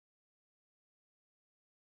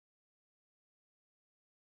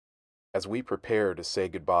As we prepare to say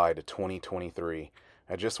goodbye to 2023,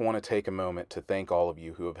 I just want to take a moment to thank all of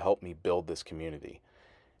you who have helped me build this community.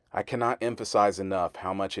 I cannot emphasize enough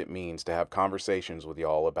how much it means to have conversations with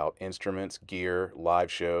y'all about instruments, gear,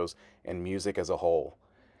 live shows, and music as a whole.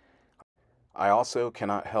 I also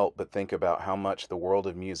cannot help but think about how much the world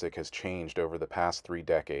of music has changed over the past 3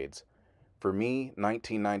 decades. For me,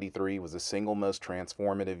 1993 was the single most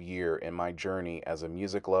transformative year in my journey as a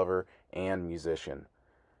music lover and musician.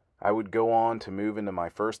 I would go on to move into my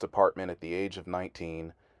first apartment at the age of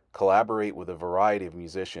 19, collaborate with a variety of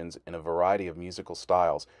musicians in a variety of musical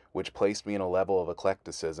styles, which placed me in a level of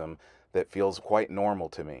eclecticism that feels quite normal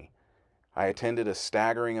to me. I attended a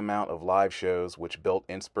staggering amount of live shows which built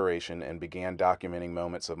inspiration and began documenting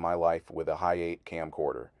moments of my life with a Hi8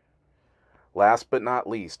 camcorder. Last but not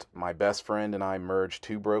least, my best friend and I merged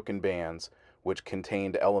two broken bands which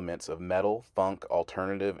contained elements of metal, funk,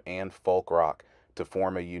 alternative, and folk rock to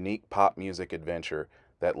form a unique pop music adventure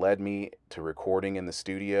that led me to recording in the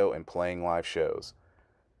studio and playing live shows.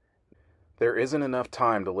 There isn't enough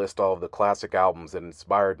time to list all of the classic albums that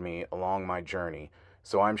inspired me along my journey,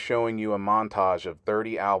 so I'm showing you a montage of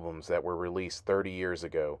 30 albums that were released 30 years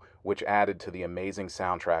ago, which added to the amazing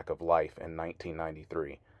soundtrack of life in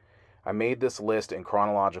 1993. I made this list in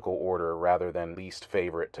chronological order rather than least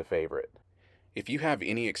favorite to favorite. If you have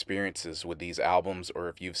any experiences with these albums or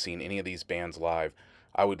if you've seen any of these bands live,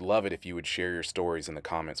 I would love it if you would share your stories in the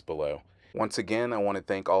comments below. Once again, I want to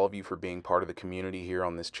thank all of you for being part of the community here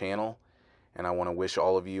on this channel, and I want to wish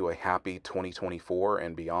all of you a happy 2024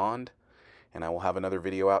 and beyond, and I will have another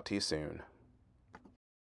video out to you soon.